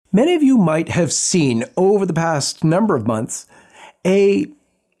Many of you might have seen over the past number of months a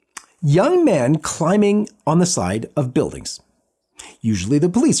young man climbing on the side of buildings. Usually the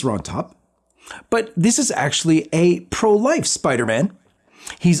police are on top, but this is actually a pro-life Spider-Man.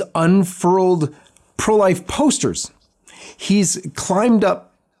 He's unfurled pro-life posters. He's climbed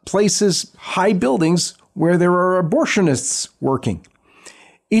up places, high buildings where there are abortionists working.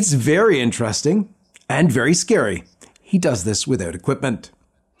 It's very interesting and very scary. He does this without equipment.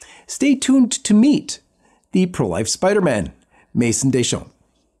 Stay tuned to meet the Pro-Life Spiderman, Mason Deschamps.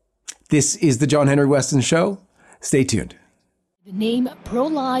 This is the John Henry Weston Show. Stay tuned. The name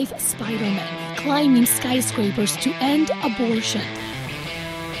Pro-Life Spiderman, climbing skyscrapers to end abortion.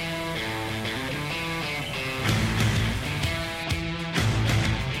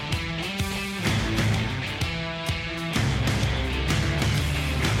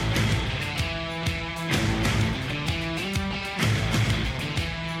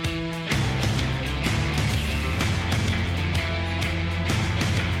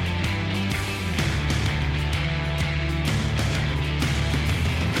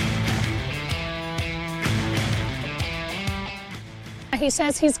 He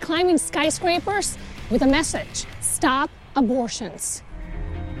says he's climbing skyscrapers with a message: stop abortions.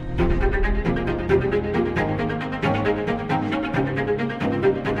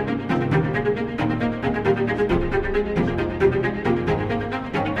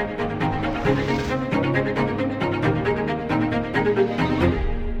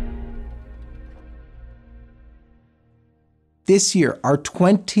 This year, our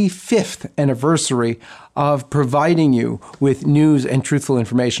 25th anniversary of providing you with news and truthful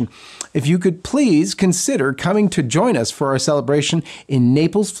information. If you could please consider coming to join us for our celebration in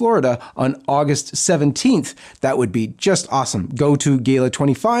Naples, Florida on August 17th. That would be just awesome. Go to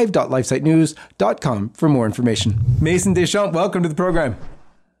gala25.lifesitenews.com for more information. Mason Deschamps, welcome to the program.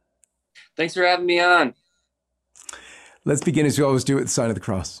 Thanks for having me on. Let's begin as we always do with the sign of the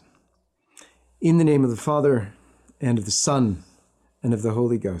cross. In the name of the Father, and of the Son, and of the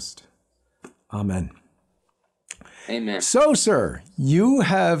Holy Ghost. Amen. Amen. So, sir, you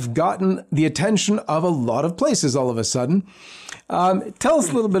have gotten the attention of a lot of places all of a sudden. Tell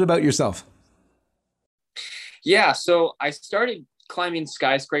us a little bit about yourself. Yeah, so I started climbing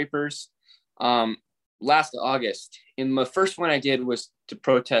skyscrapers last August. And the first one I did was to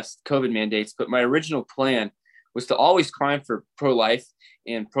protest COVID mandates, but my original plan was to always climb for pro-life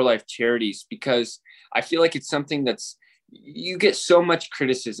and pro-life charities, because I feel like it's something you get so much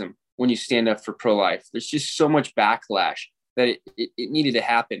criticism when you stand up for pro-life. There's just so much backlash that it needed to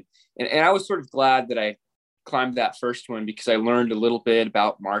happen. And I was sort of glad that I climbed that first one, because I learned a little bit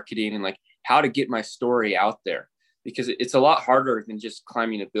about marketing and like how to get my story out there, because it's a lot harder than just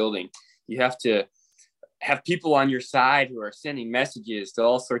climbing a building. You have to have people on your side who are sending messages to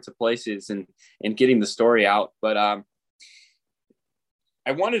all sorts of places and getting the story out. But I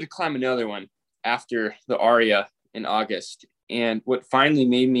wanted to climb another one after the Aria in August. And what finally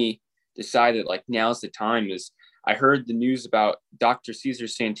made me decide that like now's the time is I heard the news about Dr. Cesar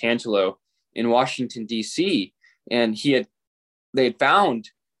Santangelo in Washington, D.C. And they had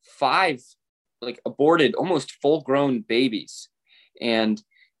found 5 like aborted, almost full grown babies, and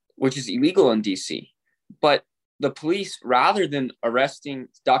which is illegal in D.C. But the police, rather than arresting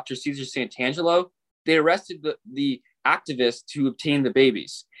Dr. Cesar Santangelo, they arrested the activists who obtained the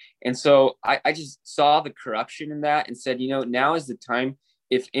babies. And so I just saw the corruption in that and said, now is the time,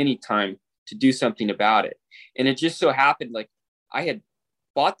 if any time, to do something about it. And it just so happened, like I had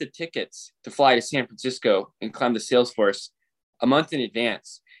bought the tickets to fly to San Francisco and climb the Salesforce a month in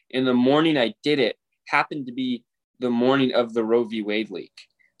advance. And the morning I did it happened to be the morning of the Roe v. Wade leak.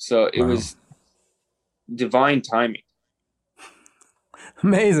 So it was divine timing.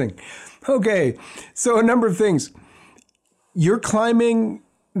 Amazing. Okay. So a number of things. You're climbing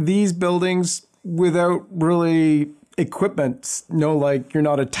these buildings without really equipment. No, like you're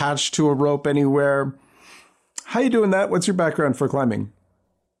not attached to a rope anywhere. How are you doing that? What's your background for climbing?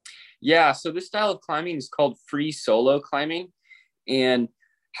 Yeah. So this style of climbing is called free solo climbing. And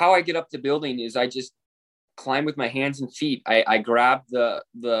how I get up the building is I just climb with my hands and feet. I grab the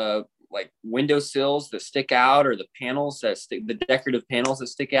like window sills that stick out, or the panels the decorative panels that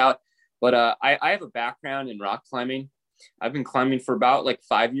stick out. But I have a background in rock climbing. I've been climbing for about like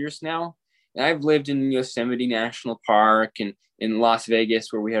 5 years now. And I've lived in Yosemite National Park and in Las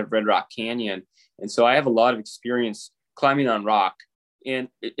Vegas, where we have Red Rock Canyon. And so I have a lot of experience climbing on rock. And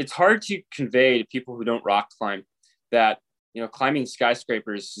it's hard to convey to people who don't rock climb that, climbing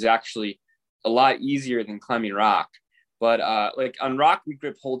skyscrapers is actually a lot easier than climbing rock. But like on rock, we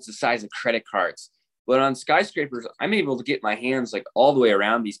grip holds the size of credit cards. But on skyscrapers, I'm able to get my hands like all the way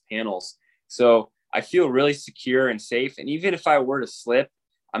around these panels. So I feel really secure and safe. And even if I were to slip,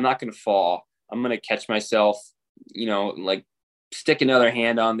 I'm not going to fall. I'm going to catch myself, like stick another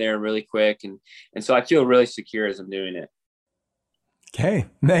hand on there really quick. And so I feel really secure as I'm doing it. Okay,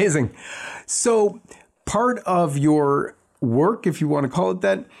 amazing. So part of your work, if you want to call it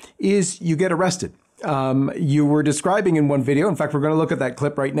that, is you get arrested. You were describing in one video, in fact, we're going to look at that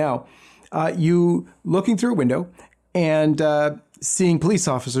clip right now, you looking through a window and seeing police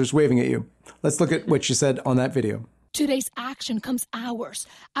officers waving at you. Let's look at what you said on that video. Today's action comes hours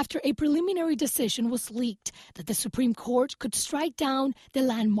after a preliminary decision was leaked that the Supreme Court could strike down the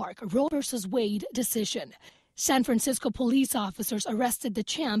landmark Roe v. Wade decision. San Francisco police officers arrested the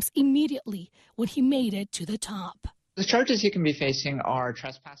champs immediately when he made it to the top. The charges he can be facing are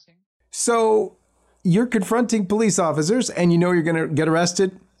trespassing. So you're confronting police officers and you know you're going to get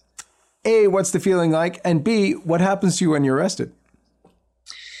arrested. A, what's the feeling like? And B, what happens to you when you're arrested?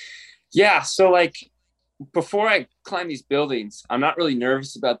 Yeah, so like before I climb these buildings, I'm not really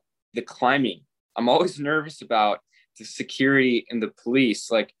nervous about the climbing. I'm always nervous about the security and the police.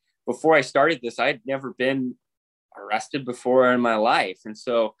 Like before I started this, I had never been arrested before in my life. And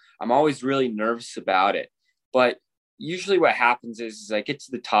so I'm always really nervous about it. But usually what happens is I get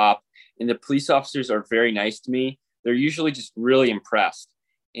to the top and the police officers are very nice to me. They're usually just really impressed.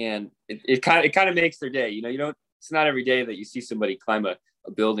 And it kind of makes their day. It's not every day that you see somebody climb a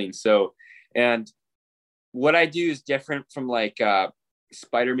building. So, and what I do is different from like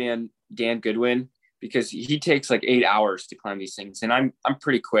Spider-Man Dan Goodwin, because he takes like 8 hours to climb these things. And I'm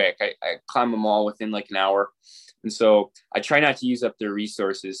pretty quick. I climb them all within like an hour. And so I try not to use up their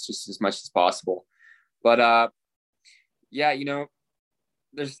resources just as much as possible. But yeah,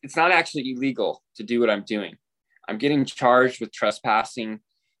 it's not actually illegal to do what I'm doing. I'm getting charged with trespassing.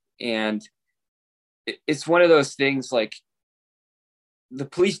 And it's one of those things like the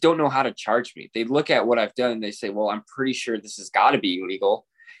police don't know how to charge me. They look at what I've done and they say, well, I'm pretty sure this has got to be illegal.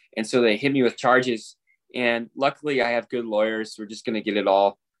 And so they hit me with charges. And luckily I have good lawyers who are just going to get it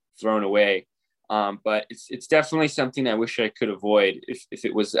all thrown away. But it's definitely something I wish I could avoid if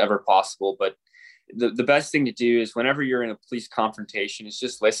it was ever possible. But the best thing to do is whenever you're in a police confrontation is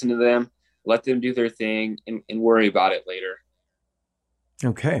just listen to them, let them do their thing and worry about it later.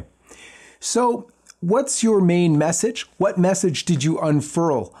 Okay. So what's your main message? What message did you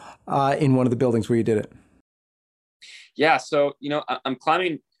unfurl in one of the buildings where you did it? Yeah. So, I'm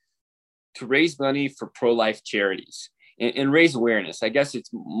climbing to raise money for pro-life charities and raise awareness. I guess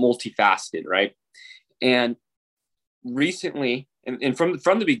it's multifaceted, right? And recently, and from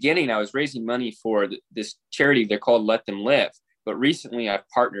the beginning, I was raising money for this charity. They're called Let Them Live. But recently I've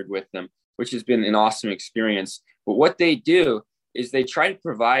partnered with them, which has been an awesome experience. But what they do is they try to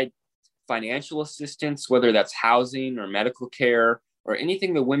provide financial assistance, whether that's housing or medical care or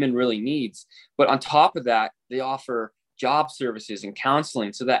anything the women really needs. But on top of that, they offer job services and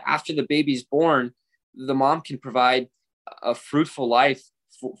counseling so that after the baby's born, the mom can provide a fruitful life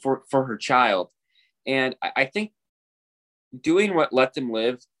for her child. And I think doing what Let Them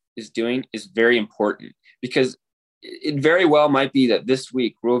Live is doing is very important, because it very well might be that this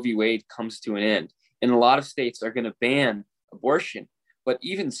week Roe v. Wade comes to an end and a lot of states are going to ban abortion. But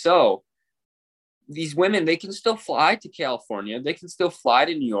even so, these women, they can still fly to California, they can still fly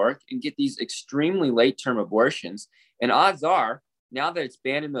to New York and get these extremely late-term abortions. And odds are, now that it's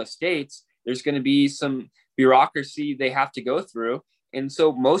banned in those states, there's going to be some bureaucracy they have to go through. And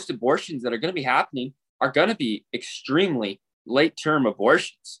so most abortions that are going to be happening are going to be extremely late-term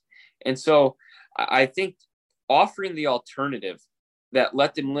abortions. And so I think offering the alternative that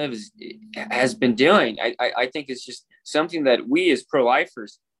Let Them Live has been doing, I think is just something that we as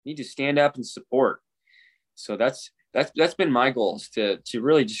pro-lifers need to stand up and support. So that's been my goal, is to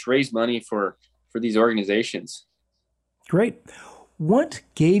really just raise money for these organizations. Great. What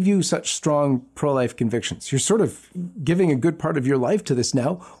gave you such strong pro-life convictions? You're sort of giving a good part of your life to this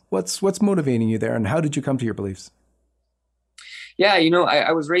now. What's motivating you there, and how did you come to your beliefs? Yeah,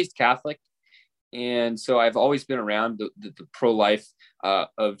 I was raised Catholic, and so I've always been around the pro-life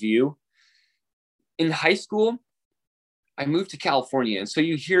view. In high school, I moved to California, and so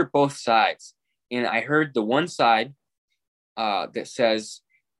you hear both sides. And I heard the one side that says,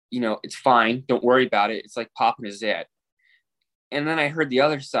 it's fine, don't worry about it. It's like popping a zit. And then I heard the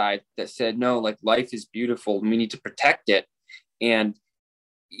other side that said, no, like life is beautiful and we need to protect it. And,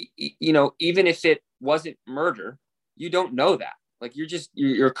 even if it wasn't murder, you don't know that. Like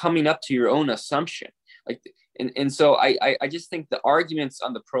you're coming up to your own assumption. And so I just think the arguments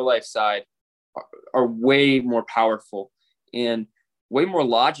on the pro-life side are way more powerful and way more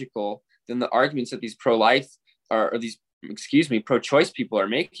logical than the arguments that these pro-life or these, pro-choice people are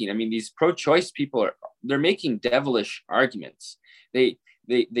making. I mean, these pro-choice people they're making devilish arguments. They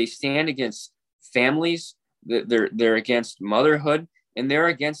stand against families. They're against motherhood, and they're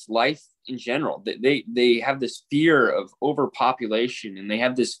against life in general. They have this fear of overpopulation, and they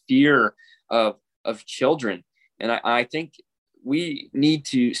have this fear of children. And I think we need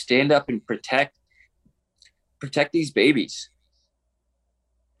to stand up and protect these babies.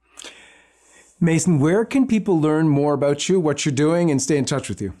 Mason, where can people learn more about you, what you're doing, and stay in touch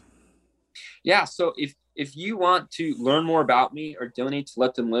with you? Yeah, so if you want to learn more about me or donate to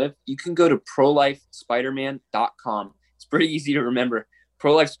Let Them Live, you can go to ProLifeSpiderman.com. It's pretty easy to remember,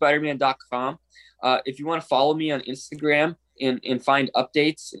 ProLifeSpiderman.com. If you want to follow me on Instagram and find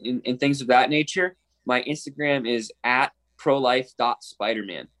updates and things of that nature, my Instagram is at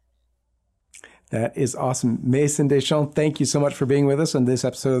prolife.spiderman. That is awesome. Mason Deschamps, thank you so much for being with us on this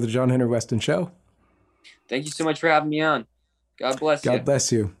episode of the John Henry Weston Show. Thank you so much for having me on. God bless you. God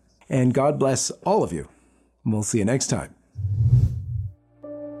bless you. And God bless all of you. We'll see you next time.